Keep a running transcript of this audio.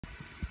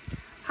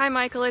Hi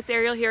Michael, it's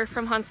Ariel here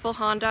from Huntsville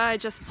Honda. I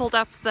just pulled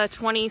up the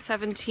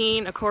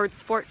 2017 Accord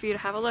Sport for you to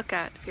have a look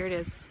at. Here it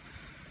is.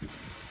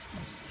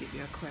 I'll just give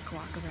you a quick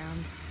walk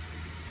around.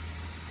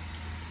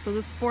 So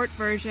the Sport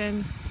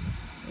version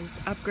is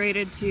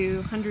upgraded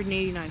to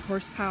 189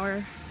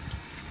 horsepower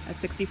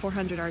at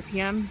 6,400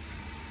 RPM.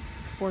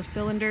 It's 4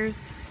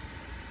 cylinders.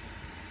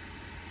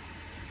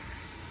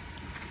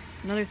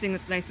 Another thing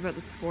that's nice about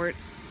the Sport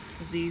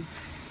is these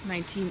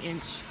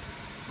 19-inch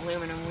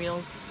aluminum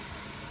wheels.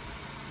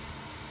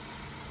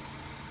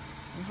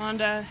 And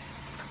Honda,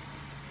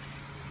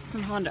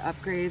 some Honda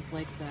upgrades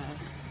like the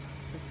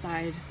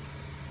side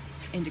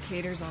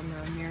indicators on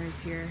the mirrors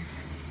here.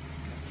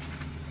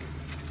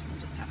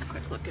 I'll just have a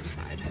quick look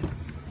inside.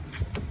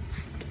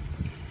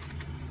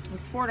 The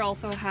Sport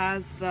also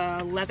has the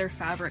leather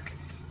fabric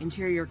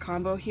interior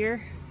combo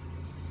here.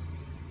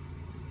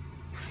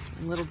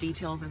 And little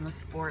details in the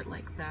Sport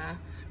like the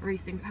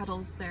racing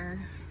pedals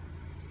there.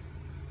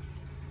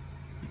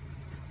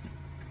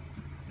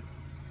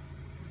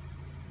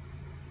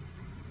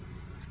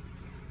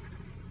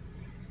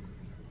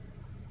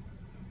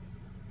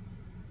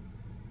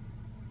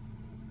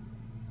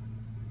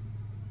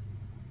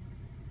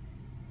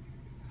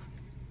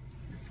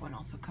 This one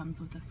also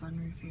comes with a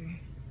sunroof here.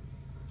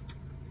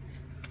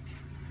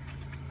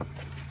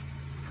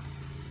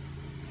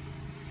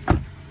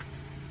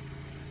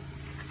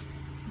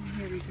 And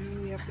here we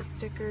go, we have the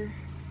sticker.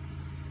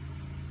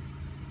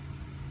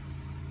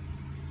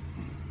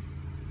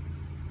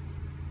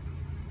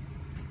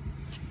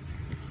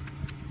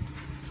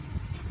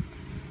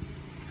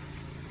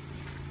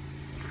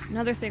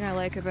 Another thing I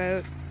like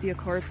about the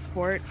Accord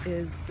Sport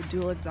is the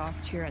dual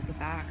exhaust here at the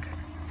back.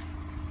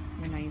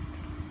 A nice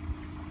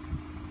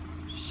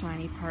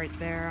shiny part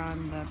there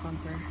on the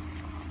bumper.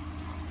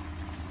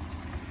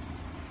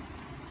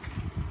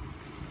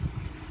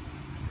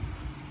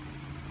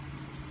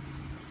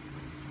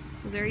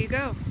 So there you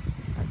go.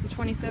 That's the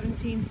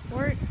 2017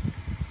 Sport.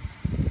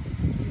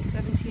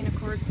 2017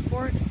 Accord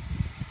Sport.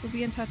 We'll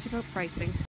be in touch about pricing.